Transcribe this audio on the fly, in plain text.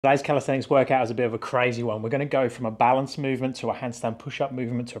Today's calisthenics workout is a bit of a crazy one. We're going to go from a balance movement to a handstand push-up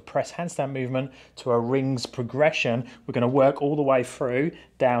movement to a press handstand movement to a rings progression. We're going to work all the way through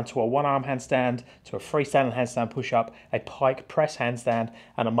down to a one-arm handstand, to a freestanding handstand push-up, a pike press handstand,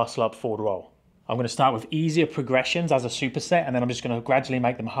 and a muscle-up forward roll. I'm going to start with easier progressions as a superset, and then I'm just going to gradually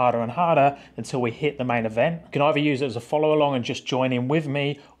make them harder and harder until we hit the main event. You can either use it as a follow along and just join in with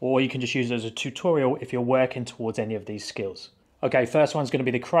me, or you can just use it as a tutorial if you're working towards any of these skills. Okay, first one's going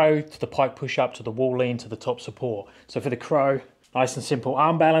to be the crow, to the pike push-up, to the wall lean, to the top support. So for the crow, nice and simple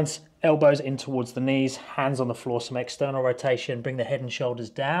arm balance, elbows in towards the knees, hands on the floor, some external rotation, bring the head and shoulders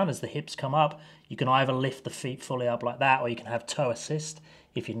down as the hips come up. You can either lift the feet fully up like that, or you can have toe assist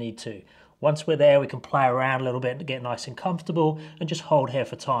if you need to. Once we're there, we can play around a little bit to get nice and comfortable and just hold here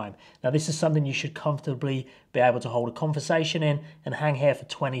for time. Now this is something you should comfortably be able to hold a conversation in and hang here for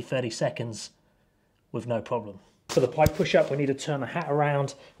 20-30 seconds with no problem. For the pike push-up, we need to turn the hat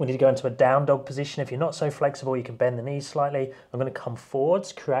around. We need to go into a down dog position. If you're not so flexible, you can bend the knees slightly. I'm going to come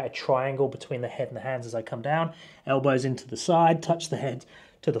forwards, create a triangle between the head and the hands as I come down. Elbows into the side, touch the head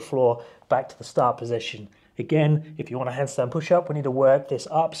to the floor, back to the start position. Again, if you want a handstand push-up, we need to work this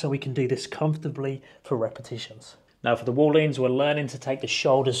up so we can do this comfortably for repetitions. Now for the wall leans, we're learning to take the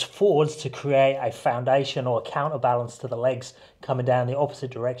shoulders forwards to create a foundation or a counterbalance to the legs coming down the opposite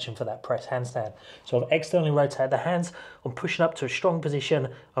direction for that press handstand. So I've externally rotated the hands. I'm pushing up to a strong position.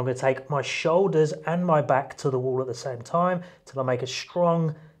 I'm going to take my shoulders and my back to the wall at the same time till I make a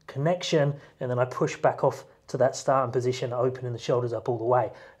strong connection, and then I push back off to that starting position, opening the shoulders up all the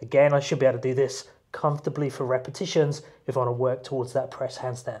way. Again, I should be able to do this comfortably for repetitions if I want to work towards that press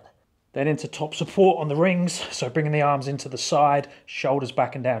handstand. Then into top support on the rings, so bringing the arms into the side, shoulders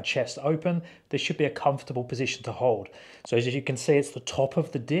back and down, chest open. This should be a comfortable position to hold. So as you can see, it's the top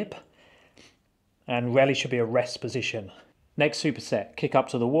of the dip and really should be a rest position. Next superset, kick up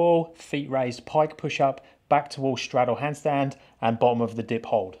to the wall, feet raised, pike push up, back to wall straddle handstand, and bottom of the dip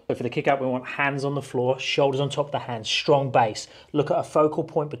hold. So for the kick up, we want hands on the floor, shoulders on top of the hands, strong base. Look at a focal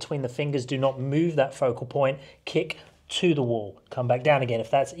point between the fingers, do not move that focal point, kick to the wall, come back down again.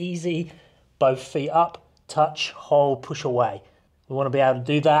 If that's easy, both feet up, touch, hold, push away. We want to be able to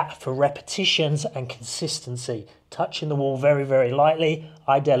do that for repetitions and consistency. Touching the wall very, very lightly.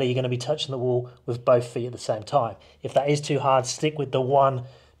 Ideally, you're going to be touching the wall with both feet at the same time. If that is too hard, stick with the 1,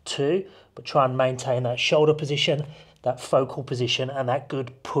 2, but try and maintain that shoulder position, that focal position, and that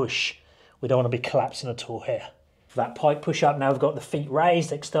good push. We don't want to be collapsing at all here. For that pike push up, now we've got the feet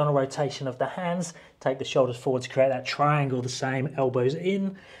raised, external rotation of the hands, take the shoulders forward to create that triangle, the same, elbows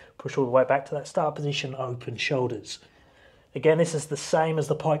in, push all the way back to that start position, open shoulders. Again, this is the same as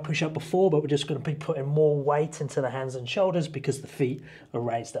the pike push up before, but we're just going to be putting more weight into the hands and shoulders because the feet are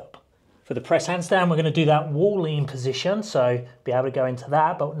raised up. For the press handstand, we're going to do that wall lean position, so be able to go into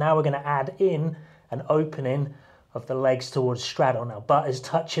that, but now we're going to add in an opening of the legs towards straddle. Now butt is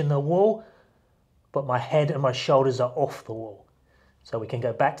touching the wall, but my head and my shoulders are off the wall. So we can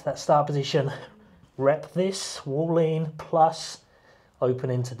go back to that start position, rep this, wall lean, plus open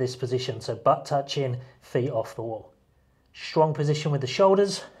into this position. So butt touching, feet off the wall. Strong position with the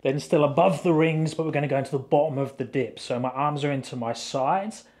shoulders. Then still above the rings, but we're going to go into the bottom of the dip. So my arms are into my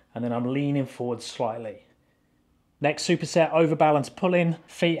sides, and then I'm leaning forward slightly. Next superset, overbalance pull-in,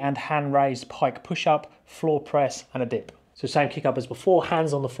 feet and hand raised, pike push-up, floor press, and a dip. So same kick up as before,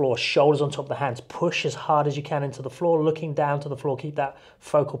 hands on the floor, shoulders on top of the hands, push as hard as you can into the floor, looking down to the floor, keep that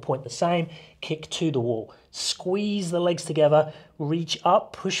focal point the same, kick to the wall. Squeeze the legs together, reach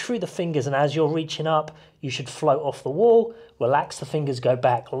up, push through the fingers, and as you're reaching up, you should float off the wall, relax the fingers, go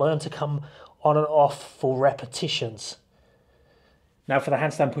back, learn to come on and off for repetitions. Now for the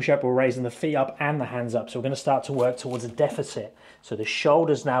handstand push-up, we're raising the feet up and the hands up. So we're going to start to work towards a deficit. So the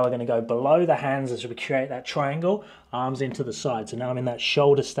shoulders now are going to go below the hands as we create that triangle, arms into the side. So now I'm in that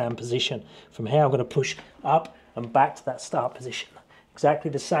shoulder stand position. From here, I'm going to push up and back to that start position. Exactly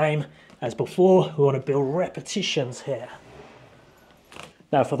the same as before. We want to build repetitions here.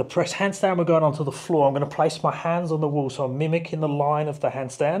 Now for the press handstand, we're going onto the floor. I'm going to place my hands on the wall, so I'm mimicking the line of the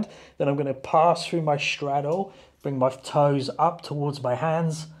handstand. Then I'm going to pass through my straddle, bring my toes up towards my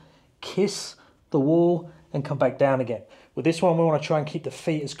hands, kiss the wall, and come back down again. With this one, we want to try and keep the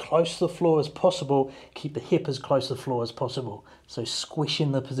feet as close to the floor as possible, keep the hip as close to the floor as possible. So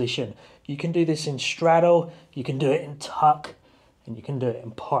squishing the position. You can do this in straddle, you can do it in tuck, and you can do it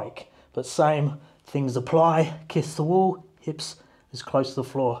in pike. But same things apply, kiss the wall, hips as close to the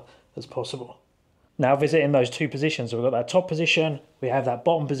floor as possible. Now visiting those two positions, so we've got that top position, we have that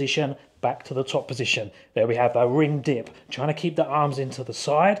bottom position, back to the top position. There we have that ring dip, trying to keep the arms into the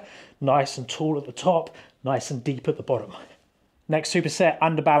side, nice and tall at the top, nice and deep at the bottom. Next superset,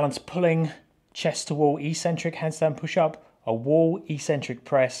 under balance pulling, chest to wall eccentric handstand push up, a wall eccentric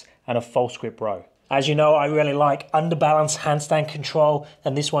press, and a false grip row. As you know, I really like under balance handstand control,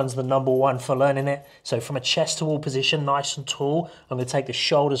 and this one's the #1 for learning it. So from a chest to wall position, nice and tall, I'm going to take the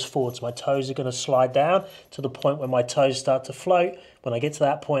shoulders forward. So my toes are going to slide down to the point where my toes start to float. When I get to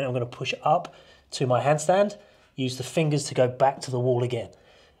that point, I'm going to push up to my handstand, use the fingers to go back to the wall again.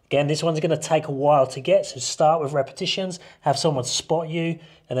 Again, this one's going to take a while to get, so start with repetitions, have someone spot you,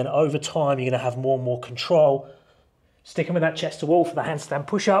 and then over time you're going to have more and more control. Sticking with that chest to wall for the handstand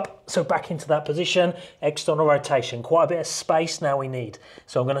push up, so back into that position, external rotation, quite a bit of space now we need.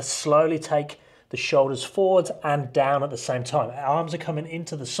 So I'm going to slowly take the shoulders forwards and down at the same time. Arms are coming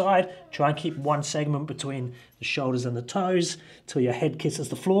into the side, try and keep one segment between the shoulders and the toes till your head kisses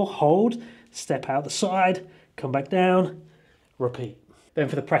the floor, hold, step out the side, come back down, repeat. Then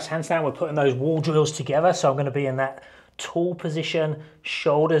for the press handstand, we're putting those wall drills together. So I'm going to be in that tall position,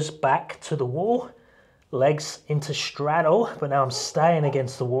 shoulders back to the wall, legs into straddle, but now I'm staying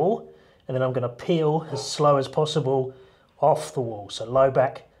against the wall. And then I'm going to peel as slow as possible off the wall. So low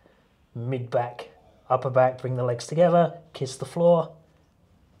back, mid back, upper back, bring the legs together, kiss the floor,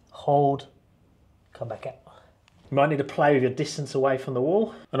 hold, come back out. You might need to play with your distance away from the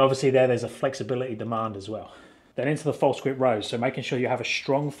wall. And obviously there's a flexibility demand as well. Then into the false grip rows, so making sure you have a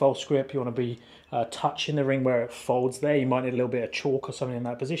strong false grip. You want to be touching the ring where it folds there. You might need a little bit of chalk or something in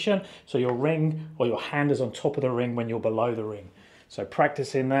that position, so your ring or your hand is on top of the ring when you're below the ring. So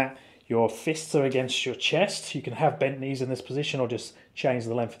practicing that. Your fists are against your chest. You can have bent knees in this position or just change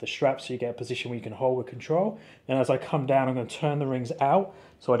the length of the strap so you get a position where you can hold with control. And as I come down, I'm going to turn the rings out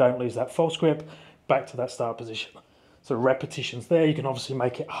so I don't lose that false grip, back to that start position. So repetitions there. You can obviously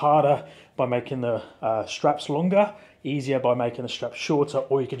make it harder by making the straps longer, easier by making the straps shorter,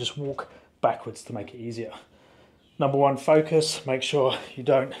 or you can just walk backwards to make it easier. #1, focus. Make sure you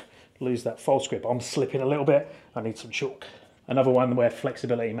don't lose that false grip. I'm slipping a little bit. I need some chalk. Another one where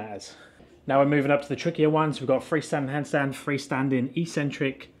flexibility matters. Now we're moving up to the trickier ones. We've got freestanding handstand, freestanding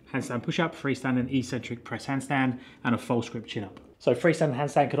eccentric handstand push up, freestanding eccentric press handstand, and a false grip chin up. So freestanding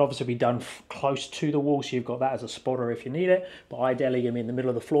handstand could obviously be done close to the wall, so you've got that as a spotter if you need it, but ideally you're in the middle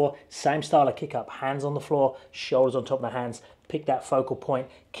of the floor. Same style of kick up, hands on the floor, shoulders on top of my hands, pick that focal point,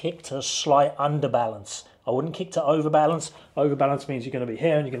 kick to a slight under balance. I wouldn't kick to overbalance. Overbalance means you're going to be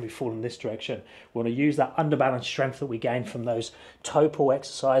here and you're going to be falling this direction. We want to use that underbalance strength that we gain from those toe pull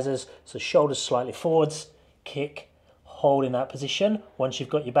exercises. So shoulders slightly forwards, kick, hold in that position. Once you've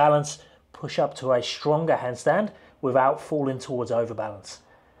got your balance, push up to a stronger handstand without falling towards overbalance.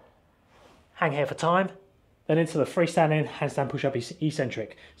 Hang here for time. Then into the freestanding handstand push up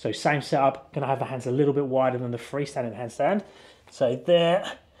eccentric. So same setup, gonna have the hands a little bit wider than the freestanding handstand. So there.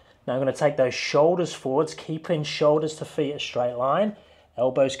 Now I'm gonna take those shoulders forwards, keeping shoulders to feet a straight line.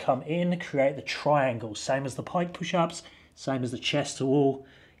 Elbows come in, create the triangle. Same as the pike push-ups, same as the chest to wall.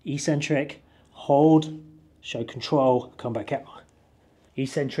 Eccentric, hold, show control, come back out.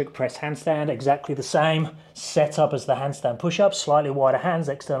 Eccentric press handstand, exactly the same setup as the handstand push-up, slightly wider hands,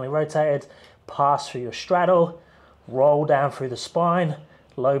 externally rotated, pass through your straddle, roll down through the spine,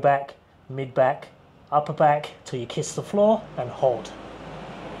 low back, mid back, upper back, till you kiss the floor and hold.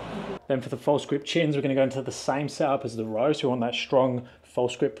 Then for the false grip chins, we're going to go into the same setup as the row, so we want that strong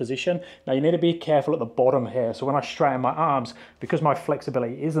false grip position. Now you need to be careful at the bottom here. So when I straighten my arms, because my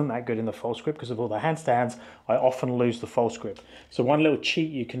flexibility isn't that good in the false grip because of all the handstands, I often lose the false grip. So one little cheat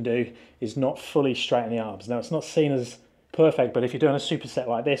you can do is not fully straighten the arms. Now it's not seen as perfect, but if you're doing a superset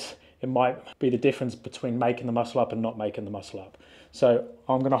like this, it might be the difference between making the muscle up and not making the muscle up. So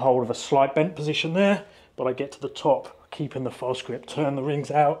I'm going to hold with a slight bent position there, but I get to the top, keeping the false grip, turn the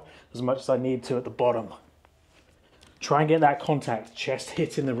rings out as much as I need to at the bottom. Try and get that contact, chest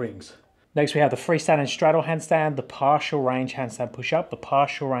hitting the rings. Next we have the freestanding straddle handstand, the partial range handstand push up, the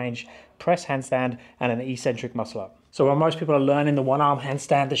partial range press handstand, and an eccentric muscle up. So when most people are learning the one arm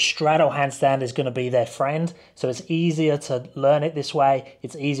handstand, the straddle handstand is going to be their friend. So it's easier to learn it this way.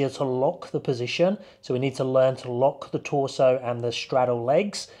 It's easier to lock the position. So we need to learn to lock the torso and the straddle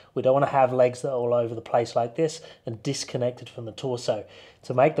legs. We don't want to have legs that are all over the place like this and disconnected from the torso.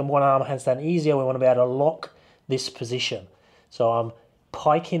 To make the one arm handstand easier, we want to be able to lock this position. So I'm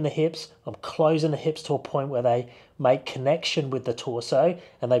piking the hips, I'm closing the hips to a point where they make connection with the torso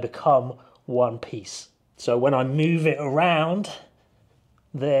and they become one piece. So when I move it around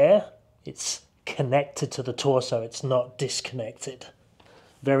there, it's connected to the torso, it's not disconnected.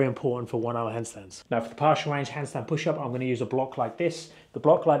 Very important for one arm handstands. Now for the partial range handstand push-up, I'm going to use a block like this. The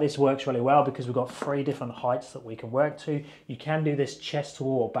block like this works really well because we've got 3 different heights that we can work to. You can do this chest to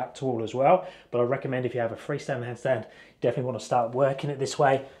wall or back to wall as well, but I recommend if you have a freestanding handstand, you definitely want to start working it this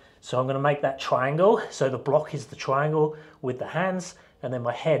way. So I'm going to make that triangle. So the block is the triangle with the hands, and then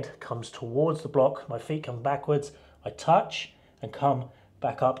my head comes towards the block, my feet come backwards, I touch and come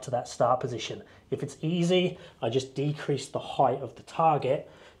back up to that start position. If it's easy, I just decrease the height of the target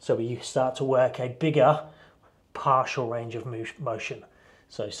so you start to work a bigger partial range of motion.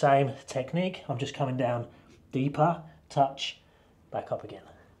 So same technique, I'm just coming down deeper, touch, back up again.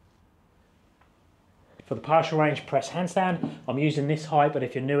 For the partial range press handstand, I'm using this height, but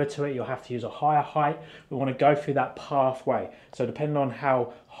if you're newer to it, you'll have to use a higher height. We want to go through that pathway. So depending on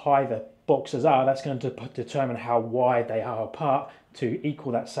how high the boxes are, that's going to determine how wide they are apart to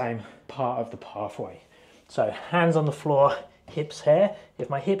equal that same part of the pathway. So hands on the floor, hips here. If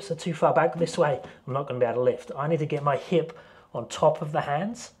my hips are too far back this way, I'm not going to be able to lift. I need to get my hip on top of the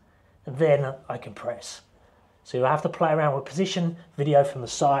hands, and then I can press. So you'll have to play around with position, video from the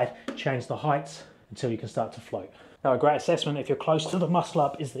side, change the heights until you can start to float. Now a great assessment if you're close to the muscle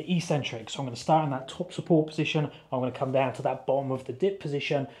up is the eccentric. So I'm going to start in that top support position, I'm going to come down to that bottom of the dip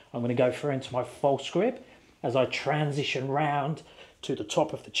position, I'm going to go through into my false grip as I transition round to the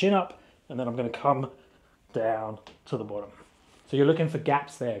top of the chin up, and then I'm going to come down to the bottom. So you're looking for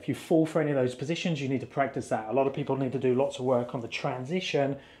gaps there. If you fall for any of those positions, you need to practice that. A lot of people need to do lots of work on the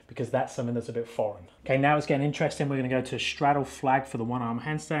transition because that's something that's a bit foreign. Okay, now it's getting interesting. We're going to go to a straddle flag for the one arm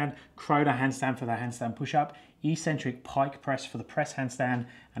handstand, Croda handstand for the handstand push up, eccentric pike press for the press handstand,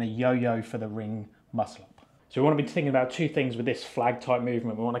 and a yo-yo for the ring muscle up. So we want to be thinking about 2 things with this flag type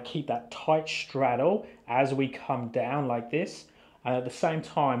movement. We want to keep that tight straddle as we come down like this. And at the same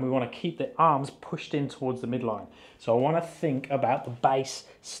time, we want to keep the arms pushed in towards the midline. So I want to think about the base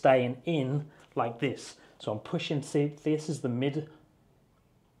staying in like this. So I'm pushing, see, this is the mid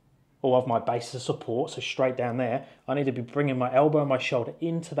of my base of support, so straight down there. I need to be bringing my elbow and my shoulder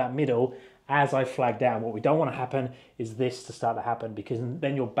into that middle as I flag down. What we don't want to happen is this to start to happen, because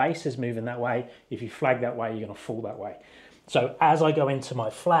then your base is moving that way. If you flag that way, you're going to fall that way. So as I go into my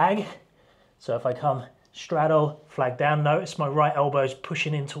flag, so if I come straddle, flag down, notice my right elbow is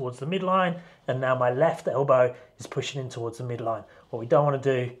pushing in towards the midline, and now my left elbow is pushing in towards the midline. What we don't want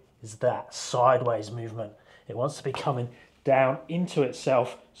to do is that sideways movement. It wants to be coming down into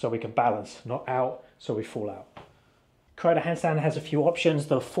itself so we can balance, not out so we fall out. Croda handstand has a few options.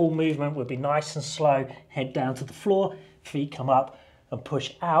 The full movement would be nice and slow, head down to the floor, feet come up and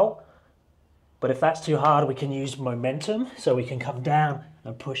push out. But if that's too hard, we can use momentum. So we can come down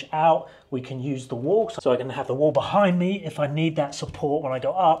and push out. We can use the wall, so I can have the wall behind me if I need that support when I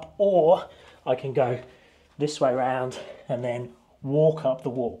go up, or I can go this way around and then walk up the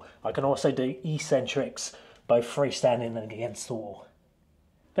wall. I can also do eccentrics, both freestanding and against the wall.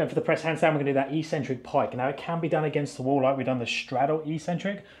 Then for the press handstand, we're going to do that eccentric pike. Now it can be done against the wall like we've done the straddle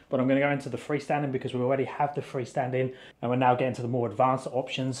eccentric, but I'm going to go into the freestanding because we already have the freestanding, and we're now getting to the more advanced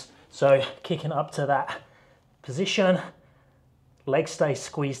options. So kicking up to that position, legs stay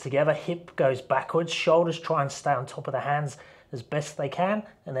squeezed together, hip goes backwards, shoulders try and stay on top of the hands as best they can,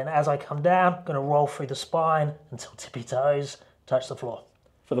 and then as I come down, I'm going to roll through the spine until tippy toes touch the floor.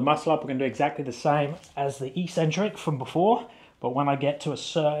 For the muscle up, we're going to do exactly the same as the eccentric from before, but when I get to a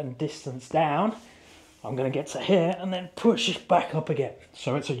certain distance down, I'm going to get to here and then push back up again.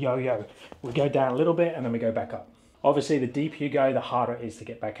 So it's a yo-yo. We go down a little bit and then we go back up. Obviously, the deeper you go, the harder it is to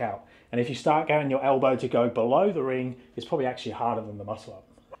get back out. And if you start going your elbow to go below the ring, it's probably actually harder than the muscle up.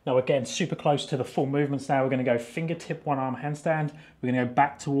 Now we're getting super close to the full movements now. We're going to go fingertip one arm handstand. We're going to go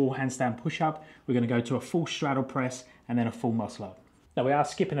back to wall handstand push up. We're going to go to a full straddle press and then a full muscle up. Now we are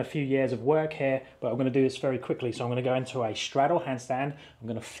skipping a few years of work here, but I'm going to do this very quickly. So I'm going to go into a straddle handstand. I'm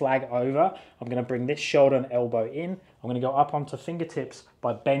going to flag over. I'm going to bring this shoulder and elbow in. I'm going to go up onto fingertips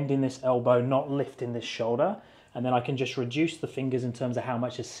by bending this elbow, not lifting this shoulder. And then I can just reduce the fingers in terms of how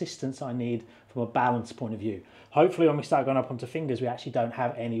much assistance I need from a balance point of view. Hopefully when we start going up onto fingers, we actually don't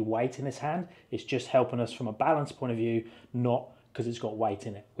have any weight in this hand. It's just helping us from a balance point of view, not because it's got weight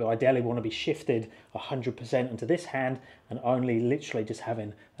in it. We ideally want to be shifted 100% into this hand and only literally just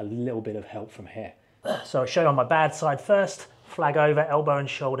having a little bit of help from here. So I'll show you on my bad side first. Flag over, elbow and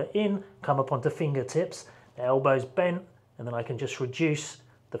shoulder in, come up onto fingertips, the elbow's bent, and then I can just reduce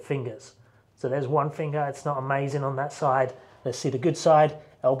the fingers. So there's one finger, it's not amazing on that side. Let's see the good side,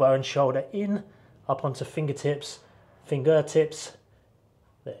 elbow and shoulder in, up onto fingertips,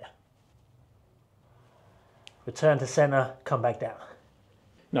 there. Return to center, come back down.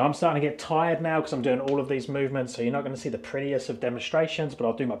 Now I'm starting to get tired now because I'm doing all of these movements, so you're not going to see the prettiest of demonstrations, but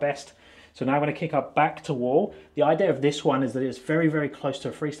I'll do my best. So now I'm going to kick up back to wall. The idea of this one is that it's very, very close to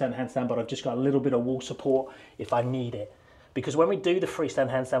a freestyle handstand, but I've just got a little bit of wall support if I need it. Because when we do the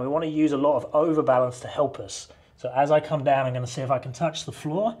freestyle handstand, we want to use a lot of overbalance to help us. So as I come down, I'm going to see if I can touch the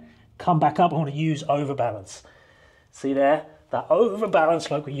floor, come back up, I want to use overbalance. See there? That overbalance,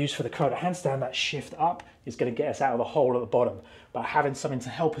 like we use for the Kroda handstand, that shift up is going to get us out of the hole at the bottom. But having something to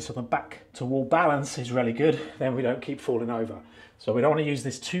help us on the back to wall balance is really good. Then we don't keep falling over. So we don't want to use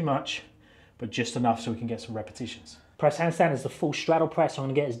this too much, but just enough so we can get some repetitions. Press handstand is the full straddle press. So I'm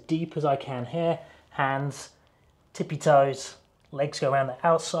going to get as deep as I can here. Hands, tippy toes, legs go around the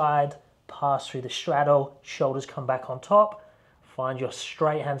outside, pass through the straddle, shoulders come back on top. Find your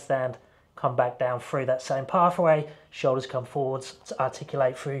straight handstand, come back down through that same pathway, shoulders come forwards to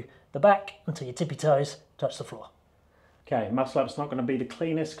articulate through the back until your tippy toes touch the floor. Okay, muscle up's not going to be the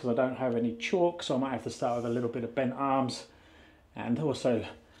cleanest because I don't have any chalk, so I might have to start with a little bit of bent arms, and also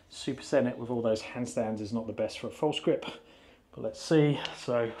supersetting it with all those handstands is not the best for a false grip. But let's see.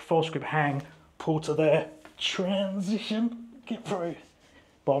 So false grip hang, pull to there, transition, get through.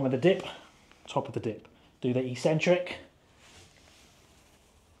 Bottom of the dip, top of the dip. Do the eccentric,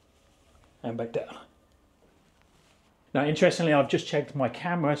 and back down. Now, interestingly, I've just checked my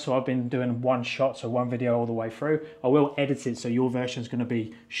camera, so I've been doing one shot, so one video all the way through. I will edit it, so your version is going to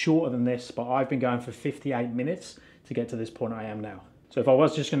be shorter than this, but I've been going for 58 minutes to get to this point I am now. So if I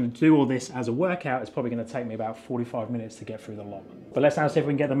was just going to do all this as a workout, it's probably going to take me about 45 minutes to get through the lot. But let's now see if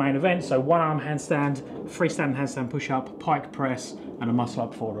we can get the main event. So one arm handstand, freestanding handstand push-up, pike press, and a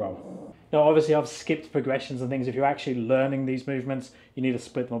muscle-up forward roll. Now, obviously, I've skipped progressions and things. If you're actually learning these movements, you need to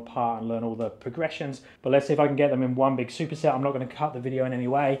split them apart and learn all the progressions. But let's see if I can get them in one big superset. I'm not going to cut the video in any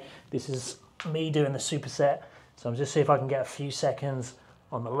way. This is me doing the superset. So I'm just see if I can get a few seconds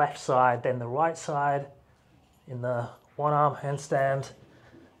on the left side, then the right side in the one arm handstand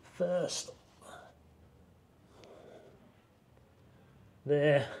first.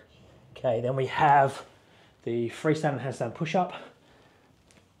 There. Okay, then we have the freestanding handstand push up.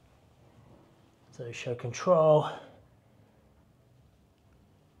 So show control.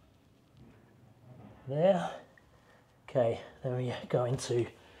 There. Okay, then we go into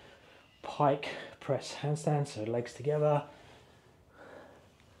pike press handstand, so legs together.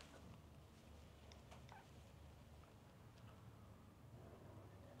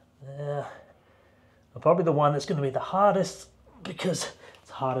 There. And probably the one that's going to be the hardest because it's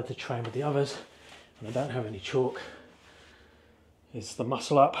harder to train with the others and I don't have any chalk is the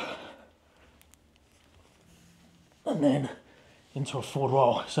muscle up. And then into a forward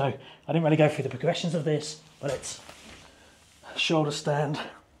roll. So I didn't really go through the progressions of this, but it's shoulder stand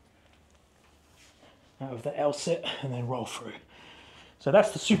out of the L sit and then roll through. So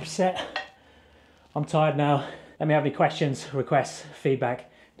that's the superset. I'm tired now. Let me have any questions, requests,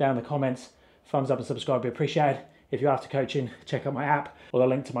 feedback down in the comments. Thumbs up and subscribe, be appreciated. If you're after coaching, check out my app or the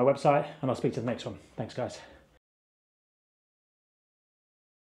link to my website, and I'll speak to the next one. Thanks, guys.